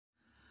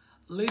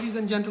Ladies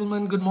and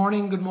gentlemen, good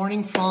morning. Good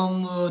morning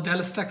from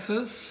Dallas,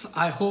 Texas.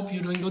 I hope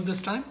you're doing good this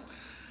time.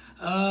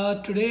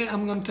 Today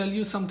I'm going to tell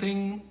you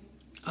something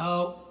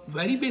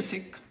very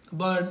basic,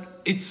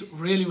 but it's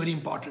really very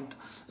important.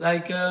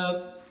 Like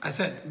I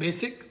said,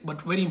 basic,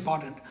 but very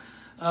important.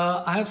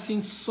 I have seen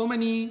so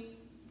many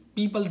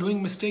people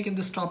doing mistake in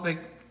this topic,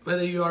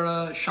 whether you are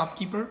a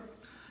shopkeeper,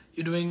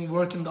 you're doing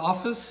work in the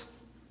office,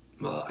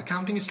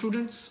 accounting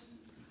students,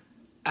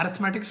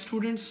 arithmetic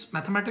students,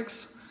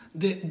 mathematics,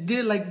 they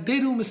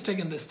do mistake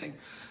in this thing.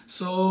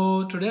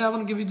 So today I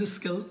want to give you this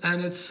skill,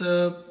 and it's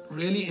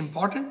really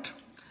important.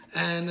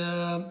 And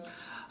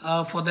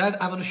for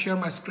that I want to share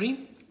my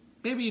screen.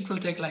 Maybe it will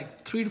take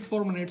like 3 to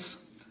 4 minutes.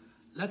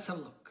 Let's have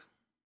a look.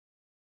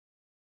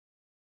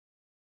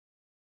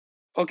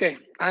 Okay,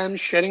 I am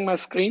sharing my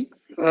screen.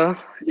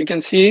 You can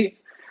see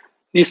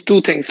these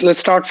two things. Let's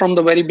start from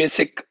the very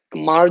basic: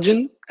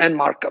 margin and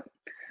markup.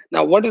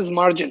 Now, what is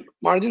margin?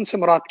 Margin से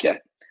मुराद क्या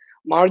है?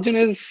 Margin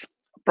is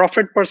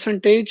profit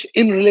percentage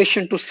in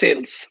relation to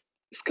sales.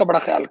 इसका बड़ा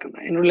ख्याल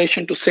करना है, in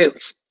relation to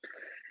sales.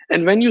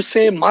 And when you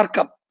say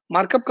markup,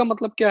 markup का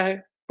मतलब क्या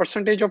है?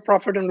 Percentage of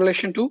profit in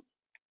relation to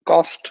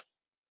cost.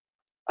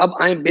 अब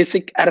आए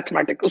basic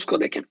arithmetic, उसको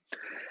देखें.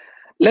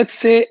 Let's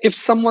say if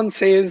someone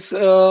says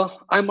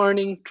I'm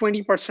earning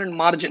 20%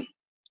 margin.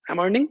 I'm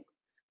earning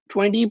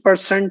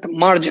 20%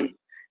 margin.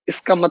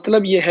 इसका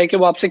मतलब ये है कि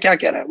वो आपसे क्या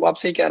कह रहा है? वो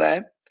आपसे कह रहा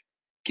है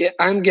कि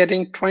I'm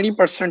getting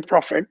 20%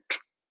 profit.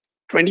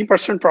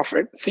 20%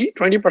 profit, see,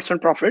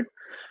 20% profit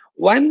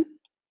when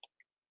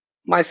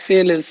my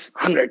sale is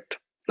 100.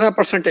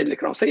 Percentage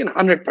लिख रहा हूँ, सही है ना?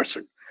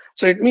 100%.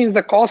 So it means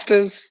the cost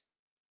is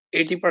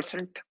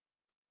 80%.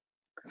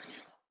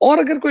 और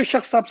अगर कोई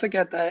शख्स आपसे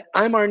कहता है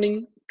I'm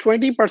earning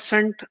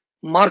 20%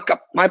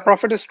 markup, my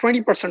profit is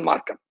 20%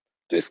 markup,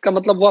 तो इसका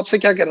मतलब वो आपसे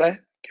क्या कर रहा है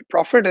कि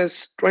profit is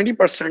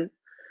 20%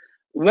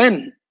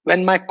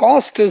 when my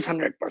cost is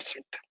 100%.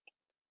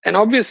 And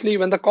obviously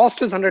when the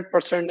cost is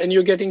 100% and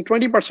you're getting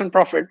 20%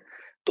 profit,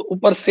 तो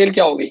ऊपर सेल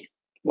क्या हो गई?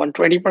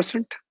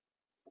 120%.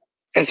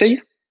 ऐसे ही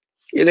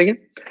ये देखें.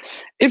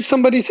 If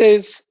somebody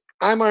says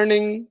I'm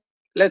earning,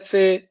 let's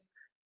say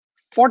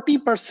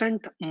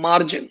 40%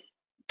 margin,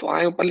 तो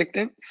आए ऊपर लिखते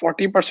हैं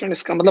 40%.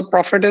 इसका मतलब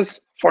profit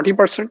is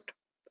 40%.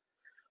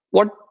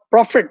 What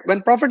profit?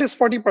 When profit is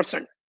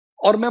 40%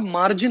 और मैं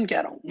margin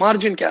कह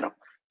रहा हूं,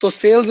 तो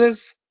sales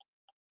is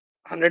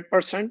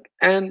 100%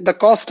 and the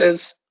cost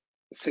is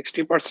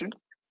 60%.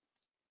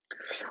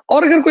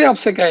 और अगर कोई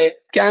आपसे कहे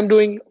कि I am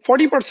doing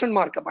 40%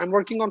 markup, I am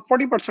working on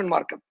 40%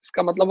 markup,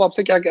 इसका मतलब वो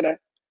आपसे क्या कह रहा है?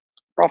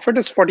 Profit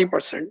is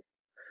 40%,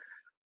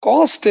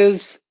 cost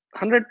is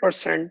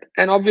 100%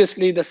 and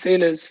obviously the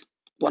cell is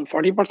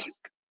 140%.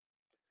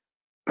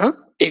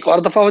 हाँ, एक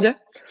और दफा हो जाए.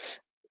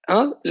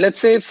 हाँ, let's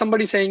say if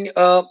somebody saying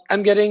I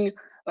am getting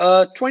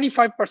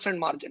 25%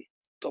 margin,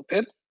 तो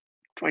फिर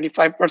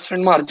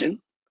 25% margin.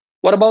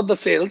 What about the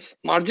sales?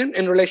 Margin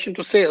in relation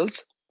to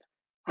sales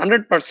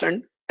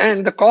 100%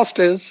 and the cost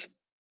is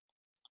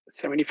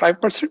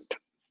 75%.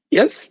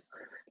 Yes,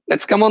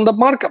 let's come on the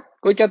markup.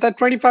 कोई कहता है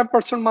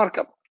 25%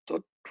 markup, तो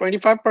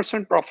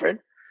 25% profit,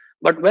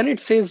 but when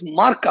it says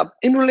markup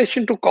in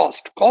relation to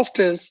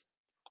cost is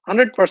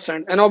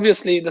 100% and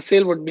obviously the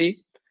sale would be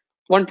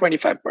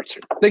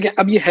 125%. देखिए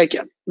अब ये है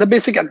क्या? The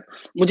basic,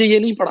 मुझे ये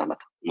नहीं पढ़ाना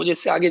था, मुझे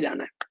इससे आगे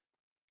जाना है.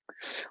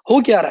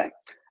 हो क्या रहा है?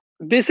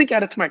 बेसिक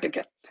अरिथमेटिक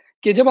है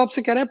कि जब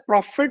आपसे कह रहे हैं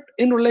profit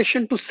in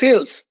relation to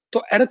sales, तो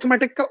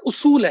अरिथमेटिक का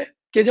उसूल है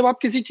कि जब आप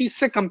किसी चीज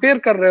से कंपेयर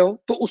कर रहे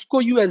हो तो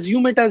उसको यू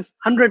एज्यूम इट एज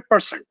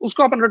 100%.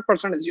 उसको आप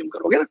 100% एज्यूम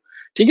करोगे ना,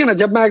 ठीक है ना?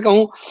 जब मैं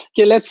कहूं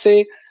कि let's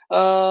say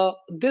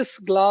this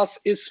glass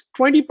is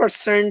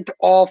 20%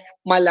 of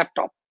my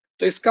laptop,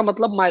 तो इसका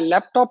मतलब my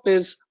laptop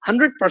is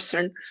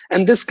 100%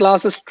 and this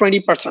glass is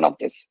 20% of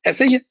this.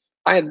 ऐसे ही है.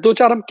 आए दो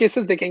चार हम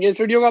केसेस देखेंगे.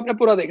 इस वीडियो को आपने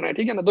पूरा देखना है,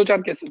 ठीक है ना? दो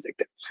चार केसेस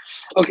देखते हैं.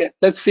 Okay,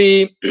 let's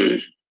see.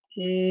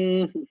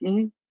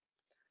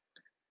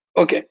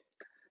 Okay,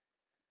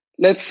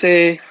 let's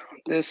say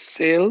this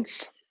sales,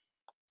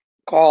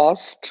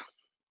 cost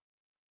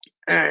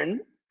and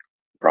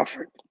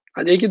profit.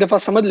 आज एक ही दफा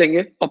समझ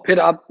लेंगे और फिर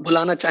आप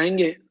भुलाना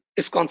चाहेंगे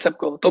इस कॉन्सेप्ट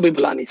को तो भी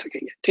भुला नहीं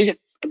सकेंगे, ठीक है?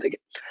 तो देखिए,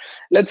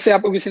 लेट्स से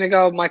आपको किसी ने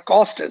कहा माय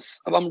कॉस्ट इज,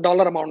 अब हम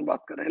डॉलर अमाउंट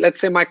बात कर रहे हैं,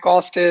 let's say my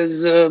cost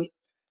is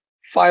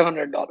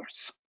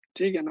 $500,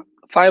 ठीक है ना?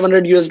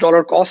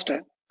 $500 कॉस्ट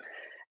है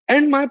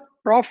and my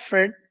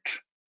profit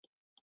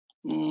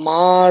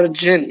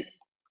margin,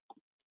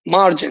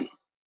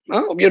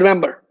 you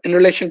remember, in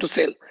relation to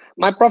sale,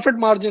 my profit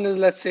margin is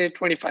let's say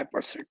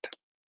 25%.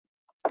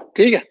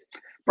 ठीक है?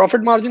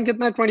 Profit margin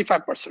कितना है?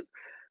 25%.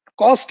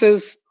 Cost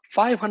is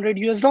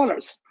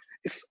 $500.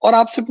 और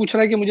आपसे पूछ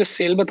रहा है कि मुझे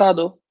सेल बता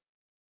दो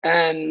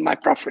and my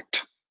profit.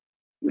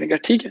 मैंने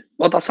कहा ठीक है,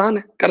 बहुत आसान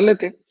है, कर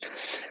लेते हैं.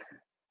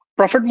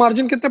 प्रॉफिट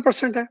मार्जिन कितने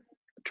परसेंट है?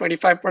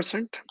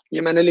 25%.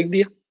 ये मैंने लिख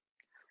दिया.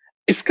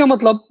 इसका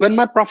मतलब when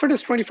my profit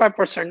is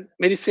 25%,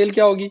 मेरी सेल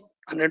क्या होगी?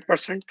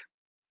 100%.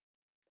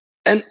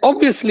 And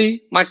obviously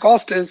my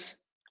cost is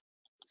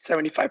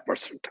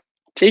 75%.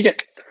 ठीक है?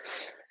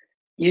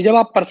 ये जब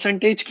आप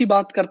परसेंटेज की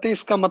बात करते हैं,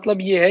 इसका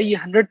मतलब ये है, ये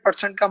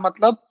 100% का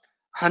मतलब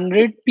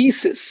 100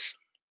 पीसेस,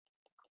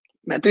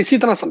 मैं तो इसी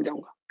तरह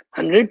समझाऊंगा,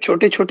 100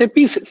 छोटे छोटे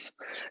पीसेस।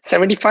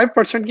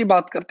 75% की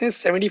बात करते हैं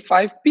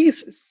 75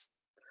 पीसेस,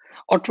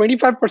 और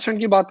 25%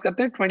 की बात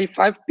करते हैं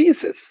 25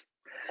 पीसेस।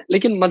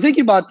 लेकिन मजे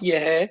की बात यह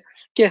है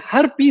कि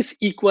हर पीस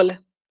इक्वल है।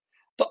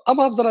 तो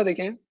अब आप जरा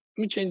देखें,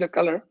 चेंज द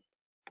कलर,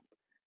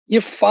 ये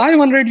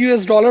 500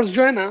 यूएस डॉलर्स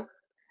जो है ना,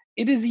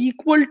 it is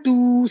equal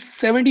to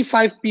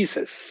 75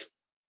 pieces.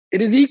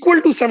 It is equal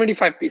to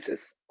 75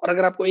 pieces. और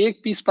अगर आपको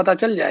एक पीस पता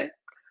चल जाए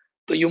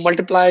तो you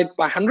multiply it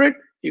by 100,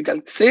 you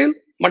get sale,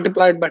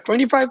 multiply it by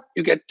 25,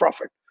 you get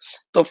profit.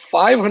 तो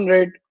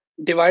 500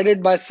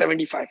 divided by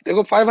 75,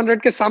 देखो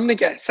 500 के सामने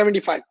क्या है,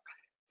 75,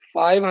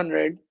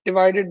 500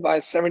 divided by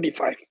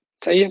 75,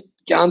 सही है,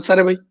 क्या आंसर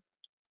है भाई?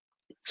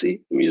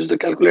 See, use the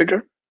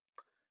calculator.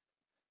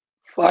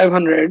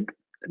 500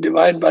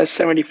 divided by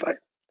 75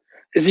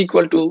 is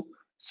equal to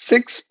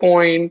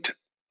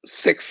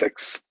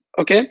 6.66.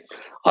 Okay,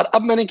 और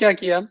अब मैंने क्या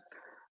किया,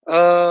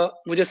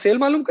 मुझे सेल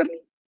मालूम करनी,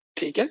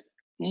 ठीक है,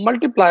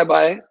 मल्टीप्लाई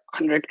बाय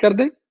 100 कर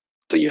दे,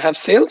 तो यू हैव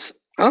सेल्स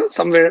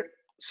समवेयर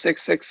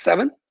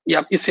 667, ये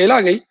आपकी सेल आ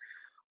गई।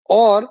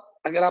 और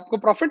अगर आपको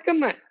प्रॉफिट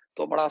करना है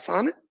तो बड़ा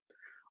आसान है,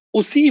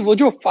 उसी वो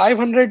जो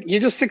 500, ये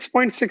जो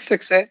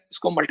 6.66 है,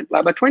 इसको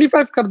मल्टीप्लाई बाय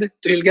 25 कर दे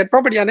तो you'll get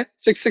प्रॉफिट, यानी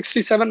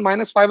 667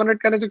 माइनस 500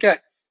 करें तो क्या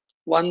है,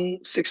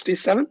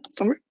 167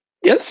 समवेयर।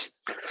 Yes,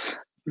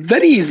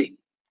 very easy.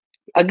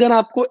 अगर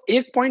आपको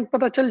एक पॉइंट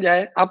पता चल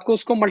जाए, आपको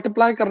उसको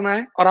मल्टीप्लाई करना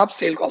है और आप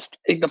सेल कॉस्ट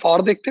एक दफा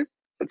और देखते हैं,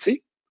 लेट्स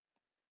सी।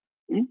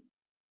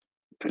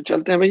 फिर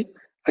चलते हैं भाई,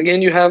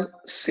 again you have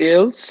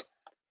sales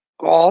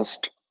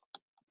cost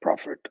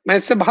profit. मैं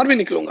इससे बाहर भी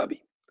निकलूंगा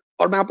अभी,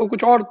 और मैं आपको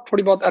कुछ और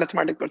थोड़ी बहुत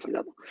अरिथमेटिक पर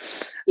समझाता हूँ।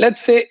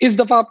 लेट्स से इस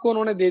दफा आपको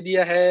उन्होंने दे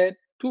दिया है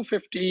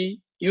 250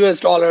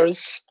 यूएस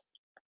डॉलर्स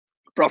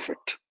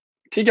प्रॉफिट,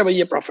 ठीक है भाई,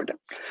 ये प्रॉफिट है।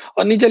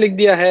 और नीचे लिख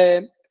दिया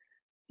है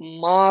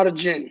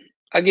margin,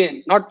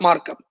 again not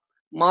markup,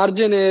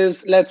 margin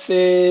is let's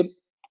say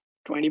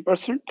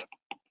 20%,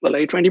 बोला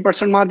ये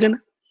 20% मार्जिन है,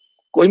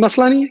 कोई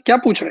मसला नहीं है। क्या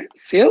पूछ रहे हैं,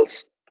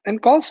 sales and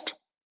cost,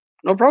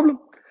 no problem.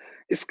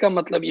 इसका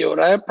मतलब ये हो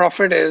रहा है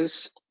profit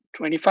is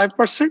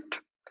 25%,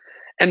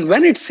 and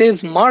when it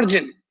says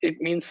margin it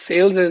means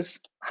sales is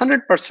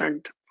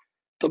 100%,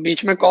 तो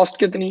बीच में कॉस्ट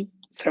कितनी,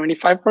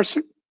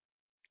 75%।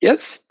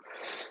 यस,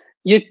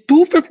 ये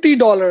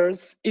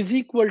 $250 is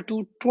equal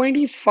to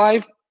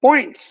 25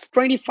 points,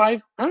 25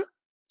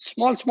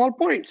 small small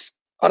points.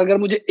 और अगर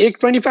मुझे एक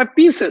 25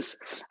 पीसेस,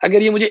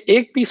 अगर ये मुझे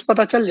एक पीस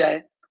पता चल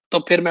जाए, तो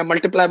फिर मैं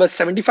मल्टीप्लाई बाय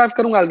 75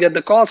 करूंगा, I get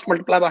the cost,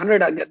 multiply by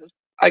 100,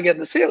 I get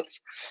the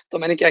sales. तो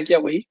मैंने क्या किया,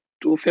 वही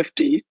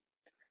 250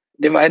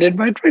 डिवाइडेड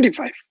बाय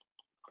 25,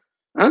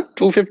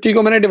 250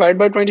 को मैंने डिवाइड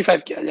बाय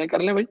 25 किया जाए,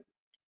 कर लें भाई,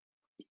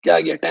 क्या आ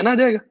गया, 10 आ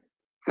जाएगा।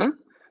 हाँ,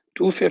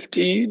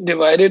 250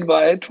 डिवाइडेड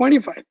बाय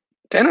 25,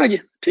 10 आ गया,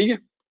 ठीक है,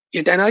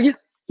 ये 10 आ गया,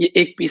 ये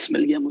एक पीस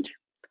मिल गया मुझे,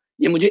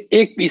 ये मुझे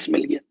एक पीस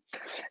मिल गया।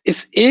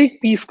 इस एक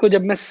पीस को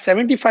जब मैं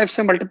 75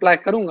 से मल्टीप्लाई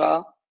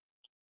करूंगा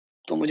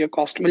तो मुझे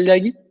कॉस्ट मिल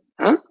जाएगी।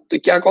 हाँ, तो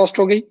क्या कॉस्ट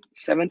हो गई,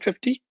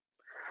 750।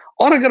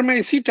 और अगर मैं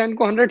इसी 10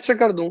 को 100 से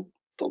कर दूं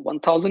तो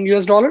 1000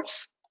 यूएस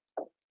डॉलर्स,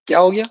 क्या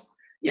हो गया।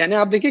 यानी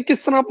आप देखिए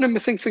किस तरह आपने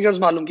मिसिंग फिगर्स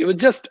मालूम की,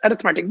 जस्ट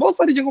अरिथमेटिक, बहुत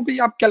सारी जगहों पे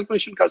आप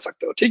कैलकुलेशन कर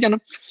सकते हो, ठीक है ना।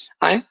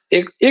 आए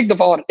एक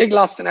दफा और, एक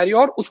लास्ट सिनेरियो,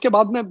 और उसके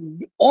बाद मैं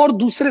और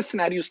दूसरे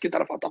सिनेरियोस की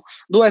तरफ आता हूँ।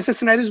 दो ऐसे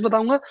सिनेरियोस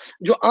बताऊंगा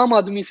जो आम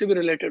आदमी से भी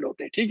रिलेटेड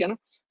होते हैं, ठीक है ना।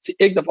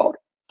 एक दफा और,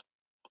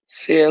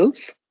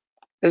 sales,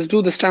 let's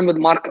do this time with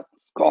markup,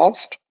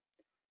 cost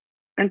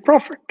and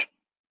profit,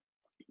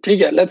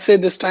 ठीक है। लेट्स से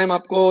दिस टाइम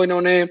आपको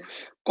इन्होंने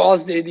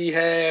कॉस्ट दे दी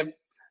है,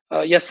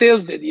 या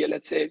सेल्स दे दी है,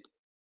 लेट्स से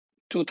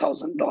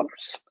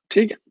 $2000,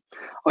 ठीक है।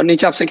 और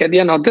नीचे आपसे कह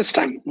दिया, now this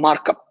time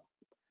markup,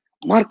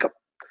 markup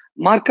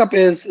markup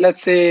is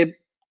let's say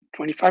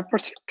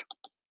 25%,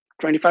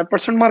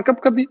 25% markup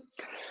कर दी,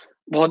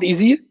 बहुत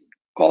इजी है।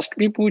 कॉस्ट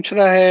भी पूछ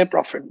रहा है,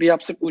 प्रॉफिट भी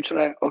आपसे पूछ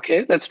रहा है, ओके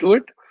लेट्स डू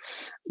इट।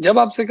 जब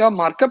आपसे कहा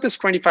markup is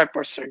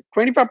 25%,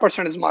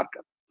 25% is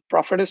markup,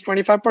 profit is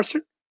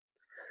 25%,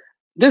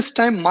 this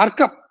time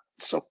markup,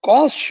 so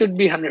cost should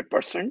be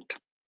 100%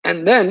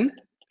 and then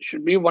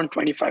should be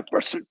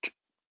 125%.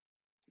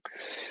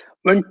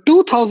 When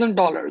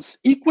 $2000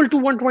 equal to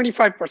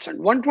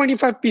 125%,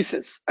 125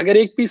 pieces, अगर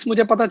एक पीस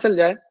मुझे पता चल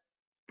जाए,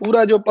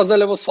 पूरा जो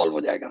पजल है वो सॉल्व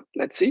हो जाएगा।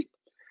 Let's see,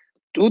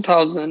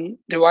 2000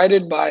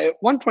 divided by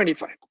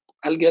 125,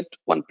 I'll get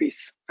one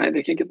piece।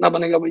 देखिए कितना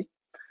बनेगा भाई,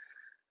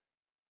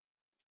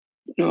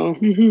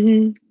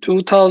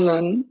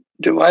 2000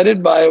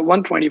 divided by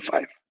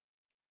 125,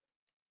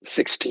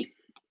 16,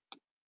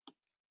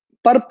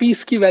 पर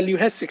पीस की वैल्यू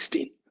है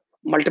 16।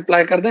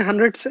 मल्टीप्लाई कर दें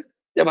 100 से,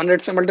 जब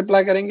 100 से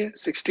मल्टीप्लाई करेंगे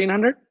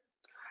 1600,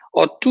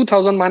 और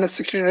 2000 माइनस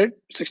 1600,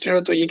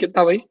 1600 तो ये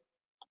कितना भाई,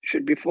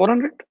 शुड बी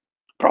 400।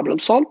 Problem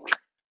solve.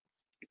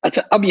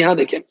 अच्छा, अब यहां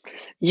देखें,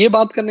 ये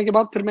बात करने के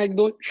बाद फिर मैं एक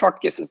दो शॉर्ट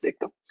केसेस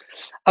देखता हूं।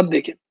 अब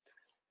देखें,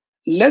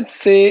 लेट्स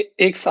से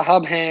एक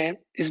साहब हैं,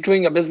 इज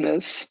डूइंग अ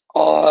बिजनेस,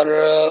 और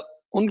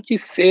उनकी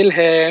सेल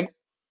है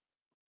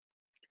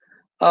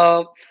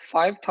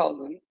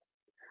 5000,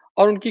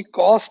 और उनकी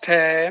कॉस्ट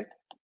है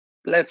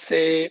लेट्स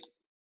से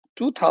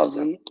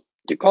 2000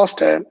 ये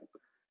कॉस्ट है,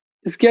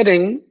 is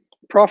getting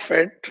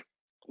profit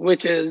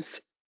which is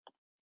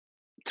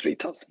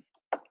 3000.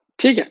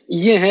 ठीक है,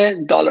 ये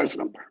है डॉलर्स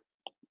नंबर.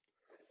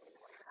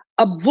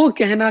 अब वो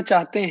कहना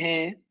चाहते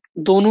हैं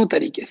दोनों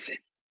तरीके से.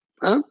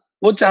 हाँ,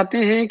 वो चाहते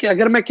हैं कि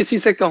अगर मैं किसी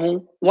से कहूं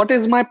what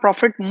is my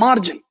profit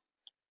margin,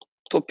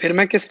 तो फिर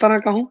मैं किस तरह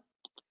कहूं,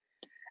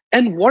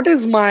 and what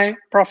is my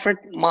profit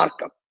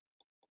markup,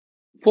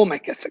 वो मैं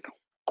कैसे कहूं.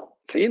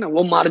 सही है ना,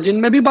 वो मार्जिन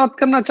में भी बात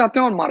करना चाहते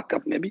हैं और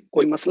मार्कअप में भी,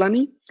 कोई मसला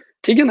नहीं.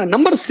 ठीक है ना,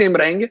 नंबर सेम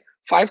रहेंगे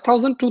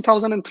 5000,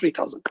 2000 एंड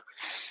 3000.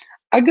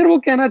 अगर वो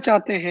कहना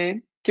चाहते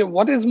हैं कि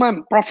what is my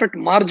profit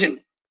margin,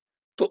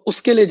 तो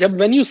उसके लिए जब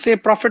व्हेन यू से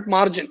प्रॉफिट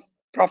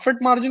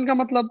मार्जिन का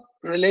मतलब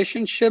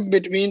relationship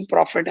between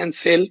profit and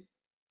cell.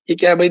 ये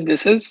क्या है भाई,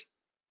 this is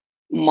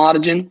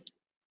margin.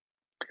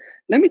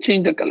 Let me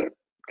change the colour.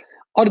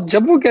 और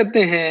जब वो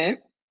कहते हैं,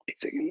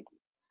 एक सेकेंड,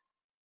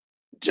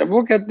 जब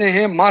वो कहते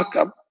हैं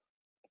मार्कअप,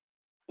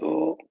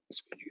 तो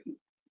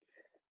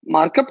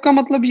मार्कअप का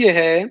मतलब ये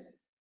है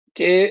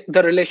कि the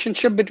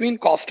relationship between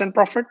cost and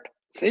profit.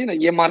 सही ना,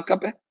 ये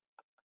मार्कअप है.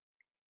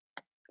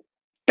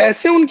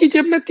 पैसे उनकी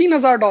जेब में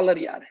 $3000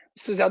 ही आ रहे हैं,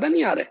 उससे ज्यादा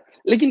नहीं आ रहे,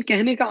 लेकिन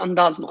कहने का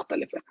अंदाज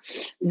मुख्तलिफ है.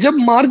 जब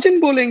मार्जिन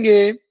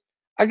बोलेंगे,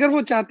 अगर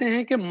वो चाहते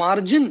हैं कि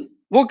मार्जिन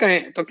वो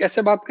कहें, तो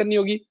कैसे बात करनी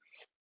होगी,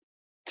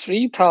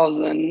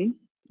 3000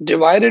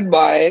 divided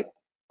by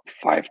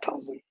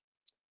 5000.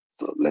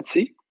 So let's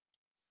see.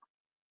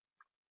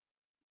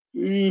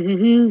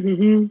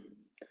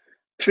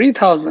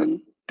 3000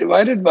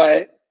 divided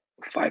by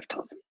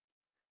 5000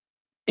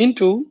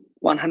 into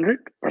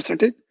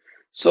 100%.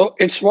 So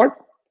it's what,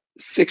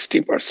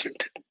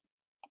 60%.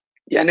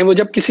 यानी वो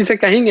जब किसी से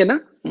कहेंगे ना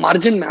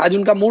मार्जिन में, आज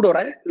उनका मूड हो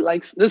रहा है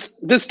लाइक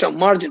दिस टर्म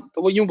मार्जिन,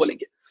 तो वो यूं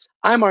बोलेंगे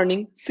आई एम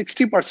अर्निंग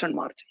 60%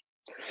 मार्जिन.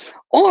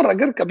 और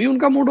अगर कभी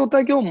उनका मूड होता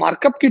है कि वो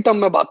मार्कअप की टर्म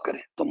में बात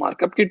करें, तो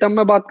मार्कअप की टर्म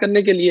में बात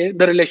करने के लिए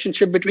the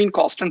relationship between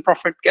cost and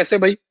profit कैसे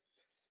भाई,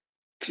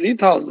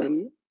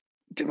 3000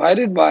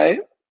 divided by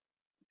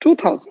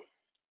 2000.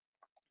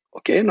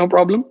 Okay, no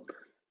problem.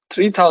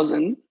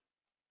 3000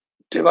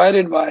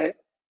 divided by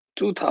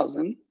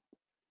 2000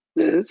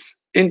 is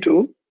into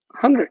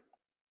 100.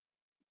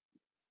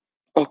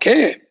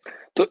 Okay,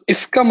 तो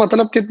इसका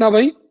मतलब कितना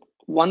भाई,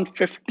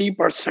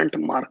 150%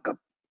 मार्कअप.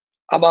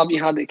 अब आप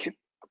यहां देखें,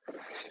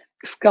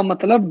 इसका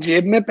मतलब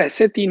जेब में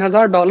पैसे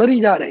 $3000 ही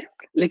जा रहे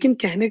हैं, लेकिन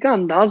कहने का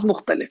अंदाज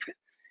मुख्तलिफ है.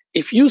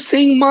 इफ यू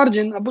सेइंग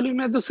मार्जिन, अब बोलिए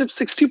मैं तो सिर्फ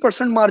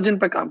 60% मार्जिन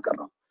पे काम कर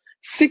रहा हूं.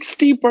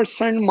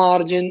 60%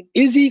 margin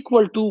is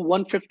equal to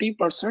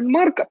 150%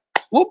 markup.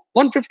 वो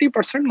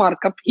 150%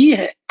 मार्कअप ही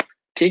है.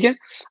 ठीक है,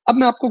 अब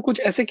मैं आपको कुछ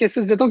ऐसे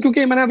केसेस देता हूं,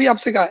 क्योंकि मैंने अभी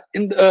आपसे कहा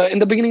in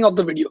the beginning of the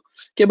video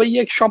कि भाई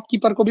ये एक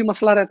शॉपकीपर को भी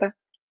मसला रहता है,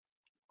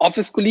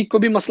 ऑफिस कुलीग को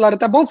भी मसला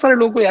रहता है, बहुत सारे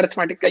लोगों को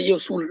अरिथमेटिक का ये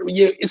उसूल,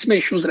 ये इसमें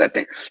इश्यूज रहते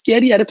हैं कि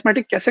यार ये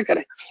अरिथमेटिक कैसे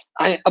करें.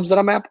 आए अब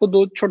जरा मैं आपको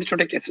दो छोटे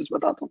छोटे केसेस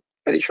बताता हूँ,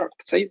 वेरी शॉर्ट.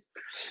 सही,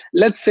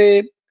 let's say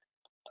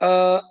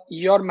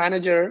your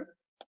manager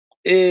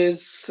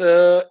is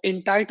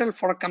entitled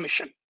for a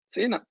commission.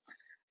 सही ना,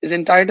 is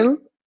entitled,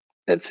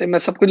 let's say मैं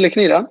सब कुछ लिख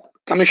नहीं रहा,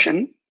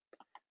 commission,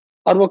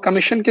 और वो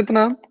commission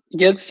कितना,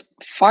 gets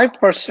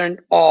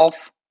 5% of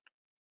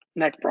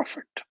net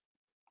profit.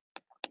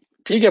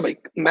 ठीक है भाई,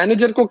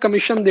 मैनेजर को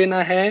कमीशन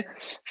देना है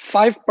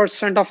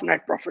 5% ऑफ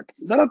नेट प्रॉफिट.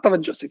 जरा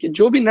तवज्जो से कि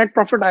जो भी नेट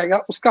प्रॉफिट आएगा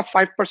उसका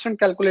 5%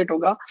 कैलकुलेट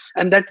होगा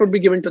and that would be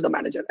given to the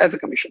manager as a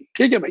commission.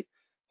 ठीक है भाई,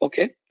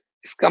 ओके.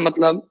 इसका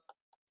मतलब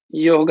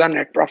ये होगा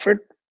नेट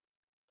प्रॉफिट,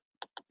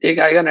 एक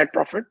आएगा नेट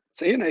प्रॉफिट.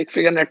 सही है ना, एक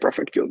फिगर नेट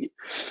प्रॉफिट की होगी.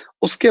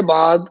 उसके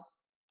बाद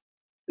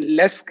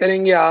लेस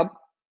करेंगे आप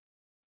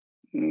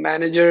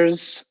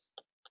मैनेजर्स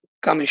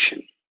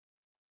कमीशन.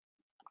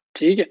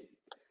 ठीक है,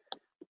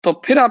 तो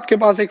फिर आपके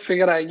पास एक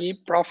फिगर आएगी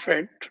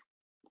प्रॉफिट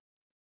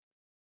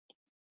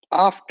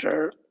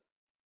आफ्टर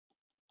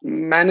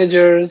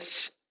मैनेजर्स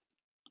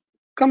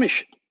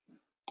कमीशन.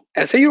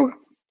 ऐसे ही होगा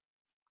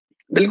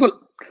बिल्कुल.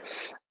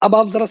 अब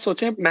आप जरा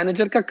सोचें,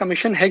 मैनेजर का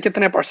कमीशन है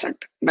कितने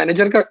परसेंट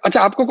मैनेजर का.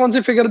 अच्छा, आपको कौन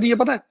सी फिगर दी है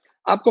पता है,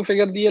 आपको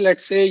फिगर दी है,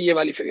 लेट्स से ये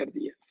वाली फिगर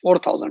दी है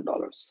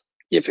 $4000,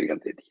 ये फिगर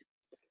दे दी है.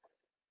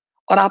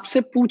 और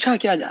आपसे पूछा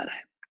क्या जा रहा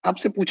है,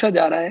 आपसे पूछा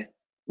जा रहा है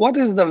what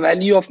is the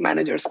value of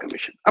managers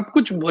commission. अब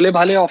कुछ भोले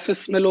भाले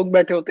ऑफिस में लोग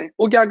बैठे होते हैं,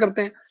 वो क्या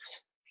करते हैं,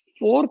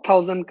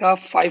 4000 का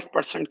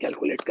 5%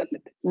 कैलकुलेट कर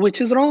लेते हैं,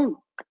 which is wrong,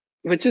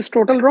 which is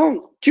total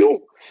wrong. क्यों,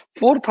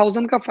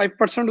 4000 का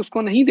 5%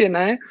 उसको नहीं देना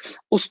है,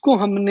 उसको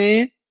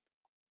हमने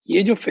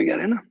ये जो फिगर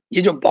है ना,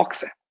 ये जो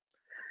बॉक्स है,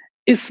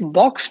 इस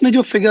बॉक्स में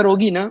जो फिगर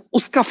होगी ना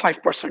उसका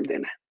 5%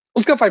 देना है,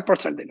 उसका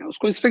 5% देना है,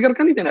 उसको इस फिगर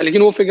का नहीं देना.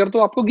 लेकिन वो फिगर तो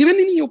आपको गिवन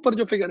ही नहीं है ऊपर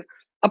जो फिगर है.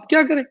 अब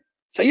क्या करें,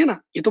 सही है ना,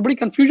 ये तो बड़ी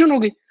कंफ्यूजन हो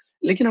गई.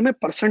 लेकिन हमें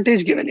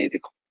परसेंटेज गिवन है,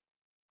 देखो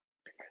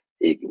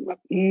एक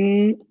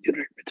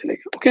मिनट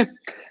चलेगा. ओके,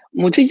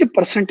 मुझे ये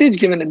परसेंटेज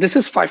गिवन है, दिस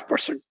इज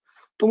 5%.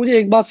 तो मुझे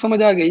एक बात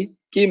समझ आ गई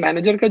कि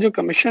मैनेजर का जो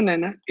कमीशन है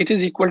ना, इट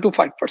इज इक्वल टू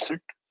 5%.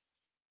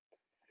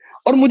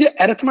 और मुझे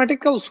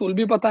अरिथमेटिक का उसूल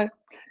भी पता है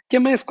कि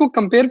मैं इसको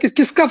कंपेयर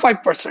किसका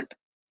 5%,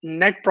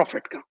 नेट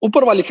प्रॉफिट का,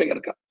 ऊपर वाली फिगर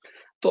का.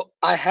 तो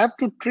I have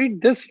to treat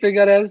this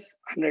figure as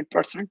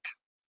 100%.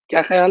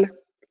 क्या ख्याल है?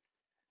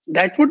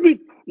 That would be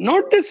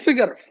not this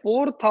figure.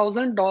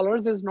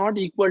 $4,000 is not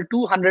equal to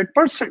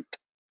 100%.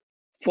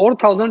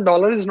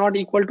 $4,000 is not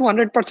equal to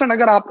 100%.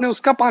 अगर आपने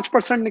उसका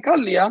 5%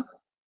 निकाल लिया,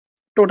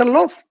 टोटल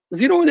लॉस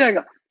जीरो हो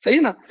जाएगा, सही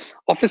है ना?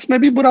 ऑफिस में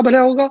भी बुरा भला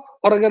होगा,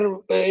 और अगर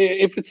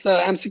इफ इट्स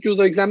एमसीक्यूज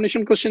और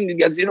examination question, you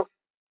get zero.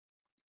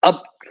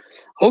 अब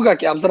होगा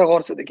क्या, आप जरा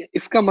गौर से देखिए।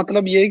 इसका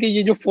मतलब ये है कि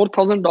ये जो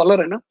 $4,000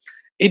 है ना,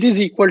 it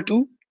is equal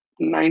to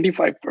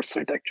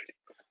 95% actually,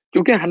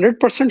 क्योंकि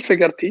 100%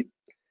 फिगर थी।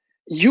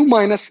 You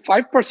minus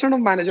 5%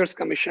 of manager's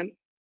commission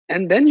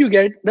and then you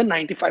get the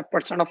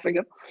 95% of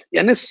figure,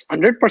 यानी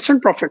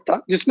 100% प्रॉफिट था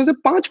जिसमें से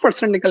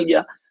 5% निकल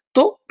गया,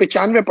 तो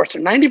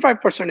 95%,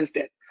 95% इज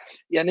देयर।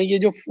 यानी ये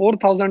जो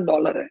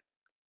 $4,000 है,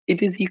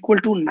 इट इज इक्वल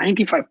टू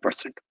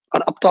 95%।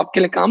 और अब तो आपके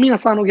लिए काम ही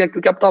आसान हो गया,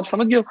 क्योंकि अब तो आप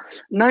समझ गए हो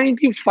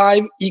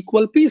 95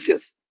 equal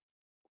pieces.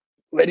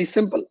 Very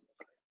simple,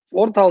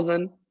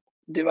 4,000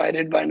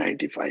 divided by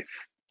 95,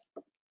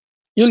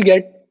 you'll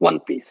get one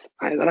piece।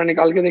 आए जरा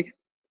निकाल के देखिए।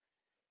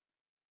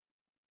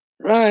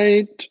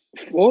 राइट,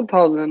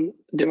 4,000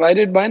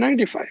 डिवाइडेड बाय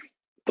 95,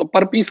 तो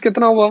पर पीस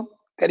कितना हुआ?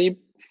 करीब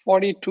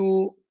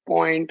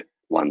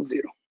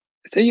 42.10,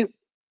 सही है,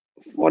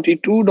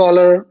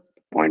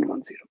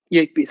 $42.10,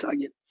 ये एक पीस आ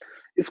गया।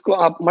 इसको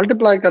आप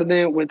मल्टीप्लाई कर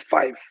दें विद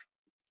 5,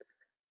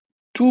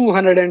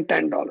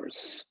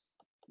 $210,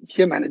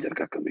 ये मैनेजर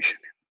का कमीशन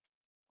है,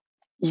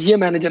 ये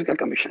मैनेजर का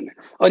कमीशन है।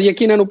 और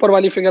यकीनन ऊपर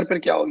वाली फिगर पर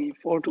क्या होगी?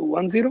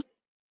 4210।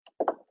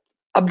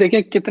 अब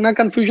देखें कितना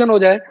कंफ्यूजन हो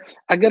जाए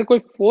अगर कोई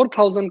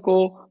 4,000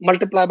 को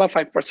मल्टीप्लाई बाय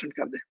 5%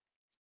 कर दे,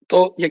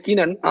 तो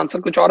यकीनन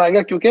आंसर कुछ और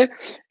आएगा, क्योंकि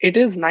it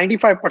is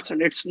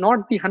 95%, it's not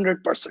the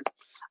 100%।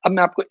 अब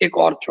मैं आपको एक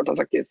और छोटा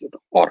सा केस देता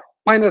हूँ, और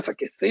माइनर सा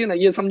केस, सही है ना?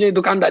 ये समझे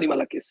दुकानदारी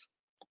वाला case.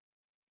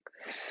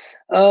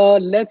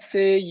 Let's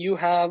say you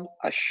have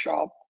a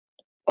shop,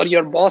 और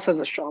your boss has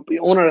a shop,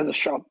 your owner has a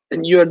shop,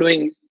 and you are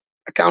doing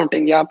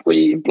accounting, या आप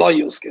कोई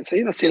एम्प्लॉय उसके,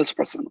 सही ना, सेल्स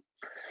पर्सन।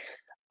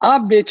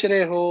 आप बेच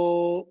रहे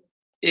हो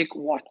एक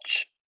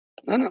वॉच,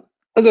 है ना?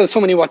 So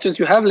many watches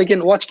you have,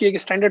 लेकिन वॉच की एक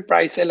स्टैंडर्ड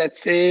प्राइस है, लेट्स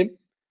से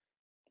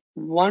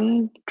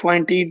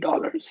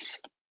 $120,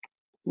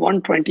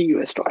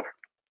 $120।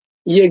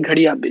 ये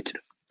घड़ी आप बेच रहे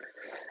हो।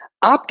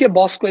 आपके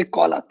बॉस को एक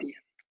कॉल आती है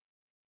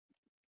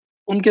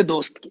उनके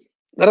दोस्त की,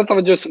 जरा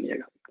तवज्जो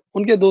सुनिएगा।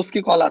 उनके दोस्त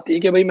की कॉल आती है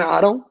कि भाई मैं आ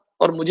रहा हूं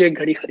और मुझे एक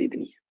घड़ी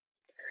खरीदनी है।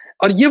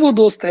 और ये वो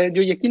दोस्त है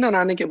जो यकीनन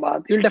आने के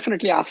बाद will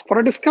definitely ask for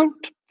a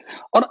discount.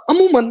 और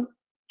अमूमन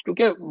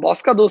क्योंकि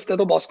बॉस का दोस्त है,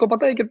 तो बॉस को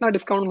पता है कितना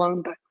डिस्काउंट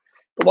मांगता है,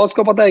 तो बॉस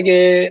को पता है कि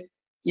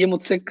ये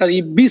मुझसे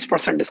करीब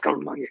 20%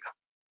 डिस्काउंट मांगेगा।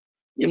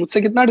 ये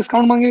मुझसे कितना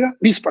डिस्काउंट मांगेगा?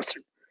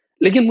 20%।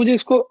 लेकिन मुझे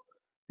इसको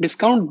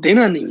डिस्काउंट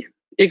देना नहीं है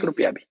 1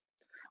 रुपया भी,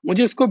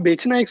 मुझे इसको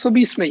बेचना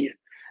 120 में ही है,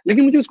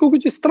 लेकिन मुझे इसको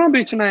कुछ इस तरह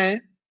बेचना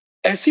है,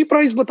 ऐसी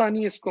प्राइस बतानी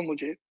है इसको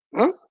मुझे,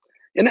 हाँ,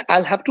 यानी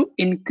I'll have to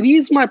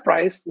increase my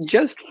price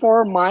just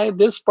for my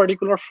this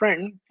particular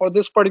friend, for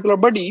this particular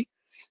buddy,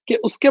 कि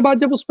उसके बाद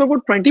जब उस पर वो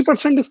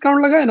 20%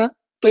 डिस्काउंट लगाए ना,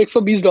 तो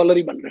 $120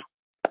 ही बन रहे हो।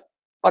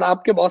 और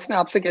आपके बॉस ने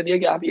आपसे कह दिया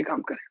कि आप ये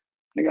काम करें।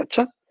 मैंने कहा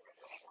अच्छा।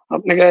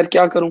 आपने कहा यार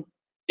क्या करूं?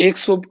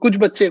 100, कुछ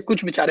बच्चे,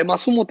 कुछ बेचारे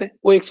मासूम होते हैं,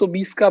 वो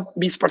 120 का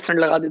 20%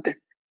 लगा देते हैं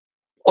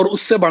और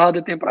उससे बढ़ा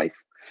देते हैं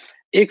प्राइस।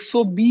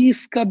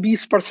 120 का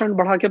 20%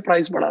 बढ़ा के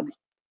प्राइस बढ़ा दी,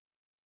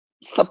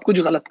 सब कुछ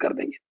गलत कर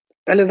देंगे।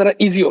 पहले जरा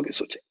इजी होके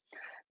सोचे।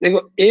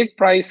 देखो, एक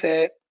प्राइस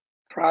है,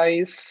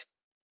 प्राइस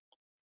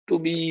टू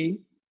बी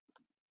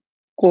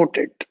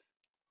कोटेड,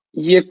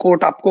 ये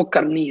कोट आपको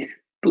करनी है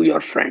टू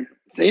योर फ्रेंड,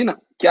 सही है ना?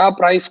 क्या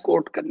प्राइस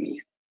कोट करनी है?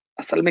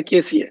 असल में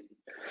केस ये है।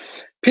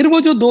 फिर वो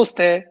जो दोस्त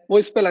है वो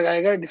इस पे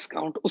लगाएगा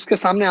डिस्काउंट, उसके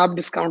सामने आप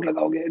डिस्काउंट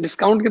लगाओगे।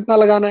 डिस्काउंट कितना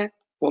लगाना है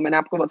वो मैंने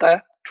आपको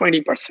बताया,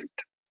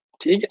 20%,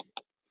 ठीक है।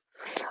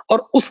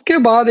 और उसके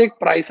बाद एक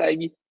प्राइस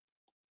आएगी,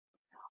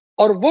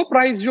 और वो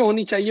प्राइस जो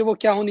होनी चाहिए वो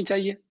क्या होनी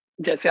चाहिए?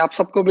 जैसे आप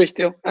सबको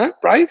बेचते हो,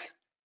 price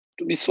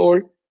to be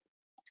sold,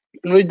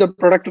 with the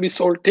product to be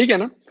sold, ठीक है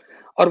ना?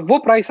 और वो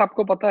प्राइस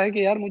आपको पता है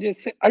कि यार मुझे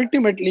इससे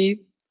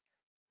अल्टीमेटली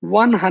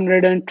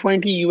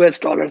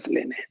 $120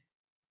 लेने हैं,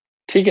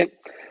 ठीक है?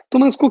 तो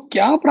मैं उसको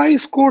क्या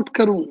प्राइस कोट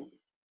करूं?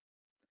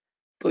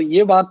 तो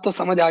ये बात तो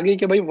समझ आ गई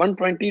कि भाई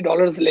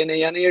 $120 लेने,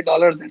 यानी ये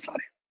डॉलर्स हैं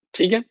सारे,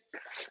 ठीक है?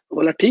 तो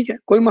बोला ठीक है,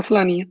 कोई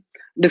मसला नहीं है।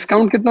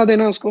 डिस्काउंट कितना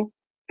देना है उसको?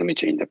 Let me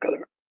change the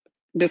colour.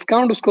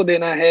 Discount उसको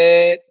देना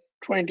है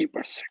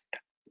 20%।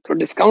 तो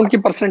डिस्काउंट की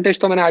परसेंटेज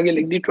तो मैंने आगे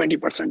लिख दी,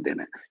 20%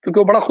 देना है, क्योंकि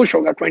वो बड़ा खुश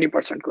होगा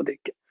 20% को देख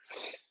के।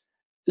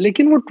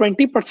 लेकिन वो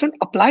 20%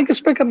 अप्लाई किस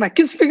पे करना है?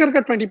 किस फिगर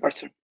का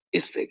 20%?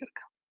 इस फिगर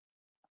का,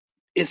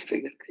 इस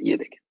फिगर का, ये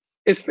देखें,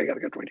 इस फिगर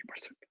का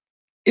 20%,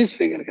 इस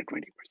फिगर का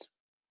 20%,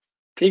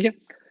 ठीक है?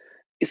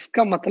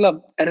 इसका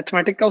मतलब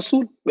अरिथमेटिक का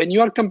उसूल, when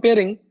you are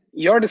comparing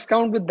your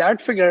discount with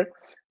that figure,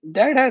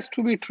 that has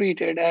to be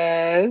treated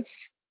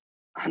as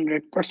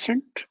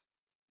 100%।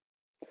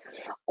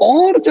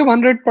 और जब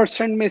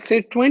 100% में से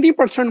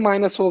 20%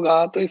 माइनस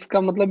होगा, तो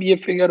इसका मतलब ये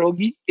फिगर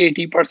होगी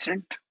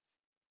 80%,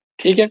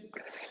 ठीक है?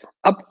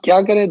 अब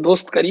क्या करें?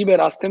 दोस्त करीब है,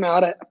 रास्ते में आ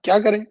रहा है, अब क्या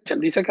करें?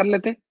 जल्दी से कर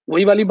लेते हैं।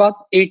 वही वाली बात,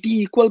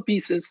 80 equal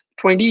pieces,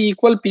 20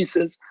 equal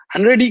pieces,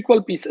 100 equal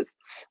pieces,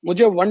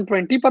 मुझे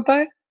 120 पता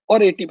है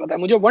और 80 पता है,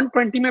 मुझे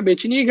 120 में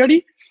बेचनी है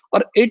घड़ी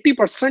और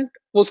 80%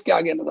 उसके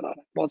आगे नजर आ रहा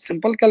है। बहुत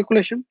सिंपल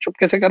कैलकुलेशन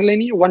चुपके से कर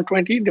लेनी है,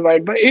 120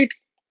 divide by 80।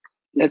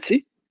 Let's see,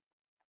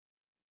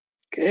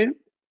 okay,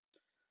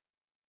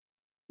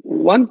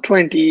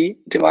 120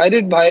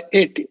 divided by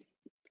 80,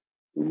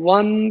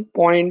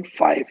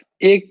 1.5,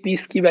 एक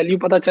पीस की वैल्यू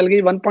पता चल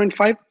गई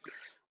 1.5,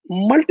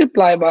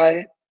 मल्टीप्लाई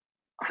बाय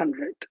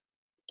 100,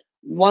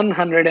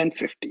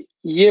 150,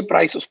 ये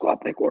प्राइस उसको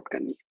आपने कोट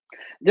करनी है।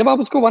 जब आप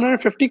उसको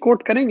 150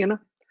 कोट करेंगे ना,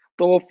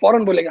 तो वो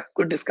फौरन बोलेगा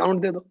कोई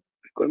डिस्काउंट दे दो।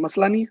 कोई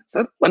मसला नहीं है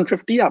सर,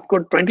 150 आपको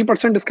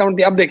 20% डिस्काउंट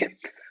दिया। आप देखें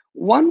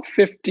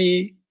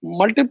 150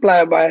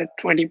 मल्टीप्लाई बाय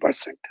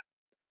 20%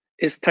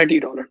 इज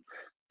 $30।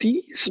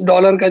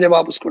 $30 का जब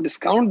आप उसको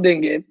डिस्काउंट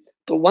देंगे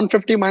तो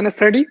 150 माइनस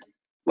 30,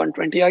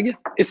 120 आ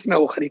गया, इसमें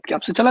वो खरीद के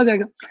आपसे चला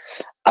जाएगा।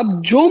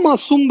 अब जो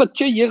मासूम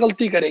बच्चे ये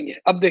गलती करेंगे,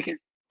 अब देखें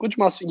कुछ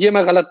मासूम, ये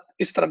मैं गलत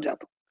इस तरफ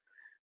जाता हूँ,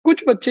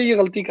 कुछ बच्चे ये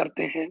गलती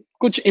करते हैं,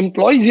 कुछ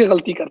एम्प्लॉयज ये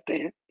गलती करते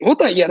हैं,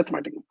 होता है ये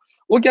अरिथमेटिक में।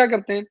 वो क्या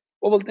करते हैं,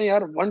 वो बोलते हैं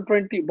यार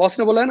 120, बॉस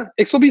ने बोला है ना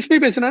 120 पे ही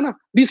बेचना है ना,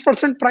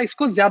 20% प्राइस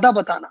को ज्यादा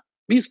बताना,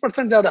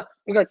 20% ज्यादा।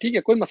 ठीक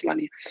है कोई मसला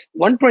नहीं है,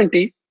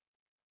 120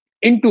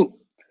 इंटू,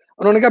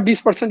 उन्होंने कहा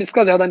 20%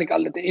 इसका ज्यादा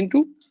निकाल लेते हैं,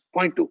 इंटू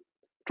 0.2,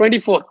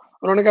 24।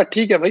 उन्होंने कहा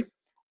ठीक है भाई,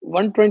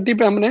 120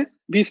 पे हमने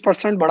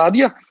 20% बढ़ा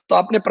दिया, तो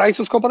आपने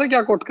प्राइस उसको पता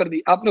क्या कोट कर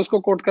दी, आपने उसको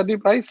कोट कर दी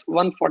प्राइस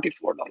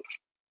 $144,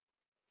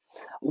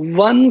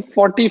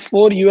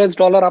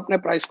 $144 आपने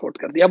प्राइस कोट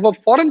कर दिया। अब वो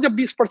फौरन जब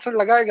 20%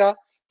 लगाएगा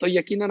तो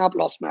यकीनन आप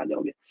लॉस में आ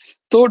जाओगे।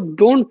 तो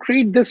don't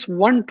treat this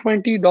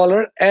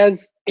 $120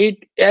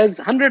 as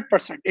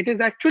 100%, it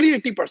is actually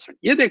 80%।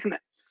 ये देखना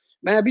है,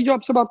 मैं अभी जो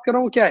आपसे बात कर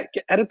रहा हूँ क्या है कि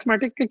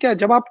अरिथमेटिक के क्या है,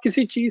 जब आप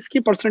किसी चीज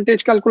की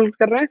परसेंटेज कैलकुलेट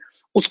कर रहे हैं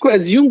उसको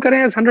एज्यूम करें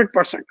एज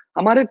 100%।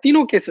 हमारे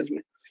तीनों केसेस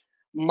में,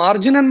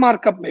 मार्जिन एंड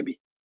मार्कअप में भी,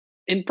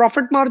 in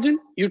profit margin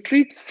you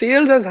treat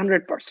sales as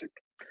 100%,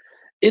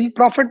 in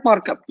profit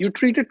markup you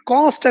treated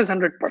cost as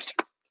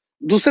 100%।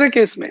 दूसरे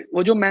केस में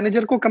वो जो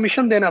मैनेजर को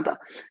कमीशन देना था,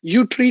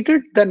 you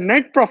treated the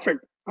net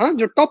profit, हाँ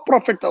जो टॉप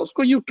प्रॉफिट था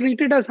उसको यू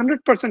ट्रीटेड एज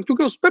 100%,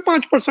 क्योंकि उस पर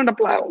 5%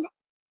 अप्लाई होगा,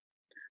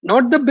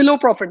 not the below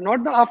profit,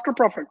 not the after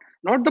profit,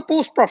 not the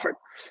post profit।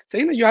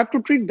 सही ना, you have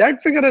to treat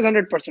that figure as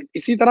 100%।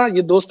 इसी तरह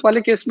ये दोस्त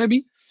वाले केस में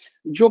भी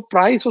जो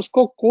प्राइस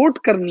उसको कोट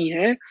करनी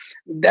है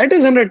that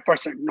is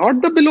 100%,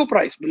 not the below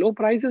price, below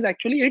price is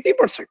actually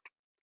 80%।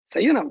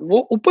 सही है ना,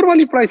 वो ऊपर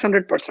वाली प्राइस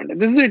 100% है,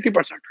 दिस इज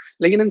 80%।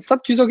 लेकिन इन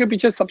सब चीजों के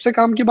पीछे सबसे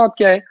काम की बात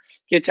क्या है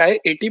कि चाहे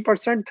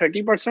 80%,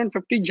 30%,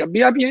 50, जब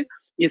भी आप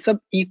ये सब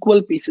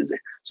इक्वल पीसेस है।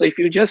 So if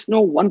you just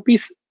no one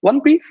piece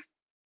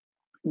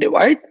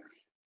divide,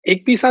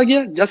 एक पीस आ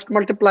गया, just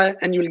multiply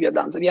and you will get the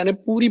answer, यानी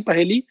पूरी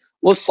पहेली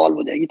वो सॉल्व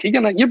हो जाएगी। ठीक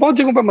है ना, ये बहुत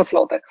जगहों पे मसला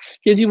होता है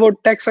कि जी वो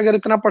टैक्स अगर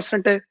इतना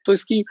परसेंट है तो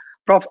इसकी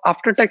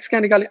आफ्टर टैक्स क्या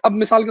निकाले। अब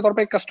मिसाल के तौर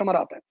पे एक कस्टमर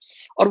आता है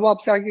और वो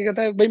आपसे आके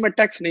कहता है भाई मैं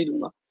टैक्स नहीं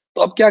दूंगा,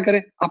 तो अब क्या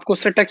करें, आपको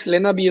उससे टैक्स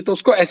लेना भी है, तो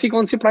उसको ऐसी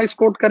कौन सी प्राइस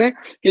कोट करें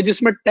कि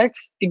जिसमें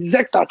टैक्स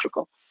एग्जैक्ट आ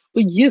चुका हो।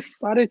 तो ये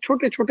सारे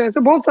छोटे छोटे ऐसे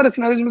बहुत सारे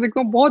सिनेरियोज में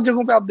देखता हूँ, बहुत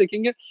जगहों पे आप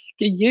देखेंगे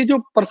कि ये जो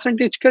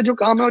परसेंटेज का जो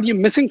काम है और ये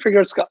मिसिंग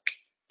फिगर्स का,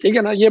 ठीक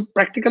है ना, ये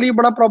प्रैक्टिकली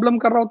बड़ा प्रॉब्लम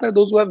कर रहा होता है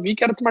those who have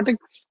week arithmetic,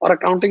 और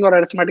अकाउंटिंग और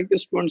अरिथमेटिक के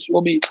स्टूडेंट्स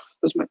वो भी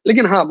उसमें।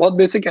 लेकिन हाँ बहुत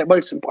बेसिक है, बट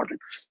इट्स इंपॉर्टेंट।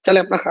 चले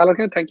अपना ख्याल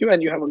रखें, thank you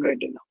and you have a great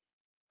day.